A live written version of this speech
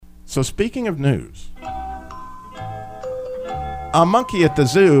So speaking of news, a monkey at the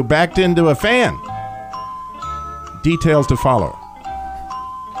zoo backed into a fan. Details to follow.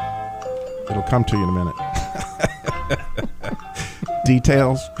 It'll come to you in a minute.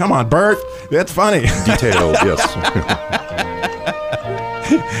 Details? Come on, Bert. That's funny. Detailed, yes.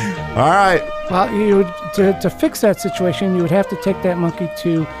 All right. Well, to fix that situation, you would have to take that monkey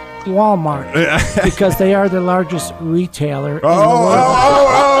to Walmart because they are the largest retailer in the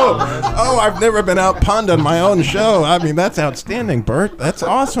world. Oh, I've never been outpunned on my own show. I mean, that's outstanding, Bert. That's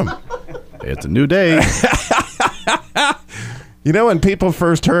awesome. It's a new day. You know, when people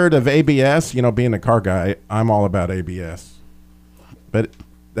first heard of ABS, you know, being a car guy, I'm all about ABS. But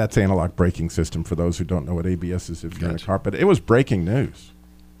that's analog braking system for those who don't know what ABS is if you're in a car. But it was breaking news.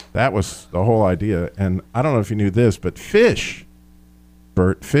 That was the whole idea. And I don't know if you knew this, but fish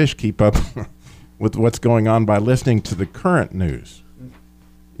keep up with what's going on by listening to the current news.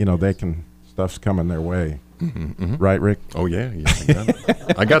 You know, stuff's coming their way. Mm-hmm. Right, Rick? Oh, yeah.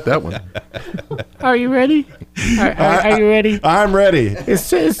 I got that one. Are you ready? Are you ready? I'm ready. It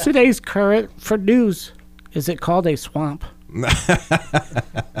says today's current for news. Is it called a swamp?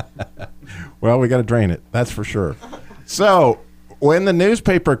 Well, we got to drain it. That's for sure. So when the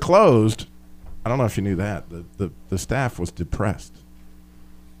newspaper closed, I don't know if you knew that, the staff was depressed.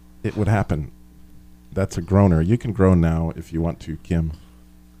 It would happen. That's a groaner. You can groan now if you want to, Kim.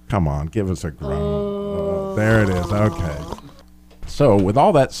 Come on, give us a groan. Oh, there it is. Okay. So with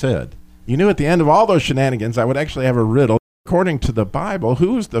all that said, you knew at the end of all those shenanigans, I would actually have a riddle. According to the Bible,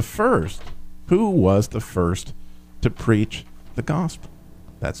 who was the first to preach the gospel?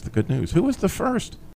 That's the good news. Who was the first?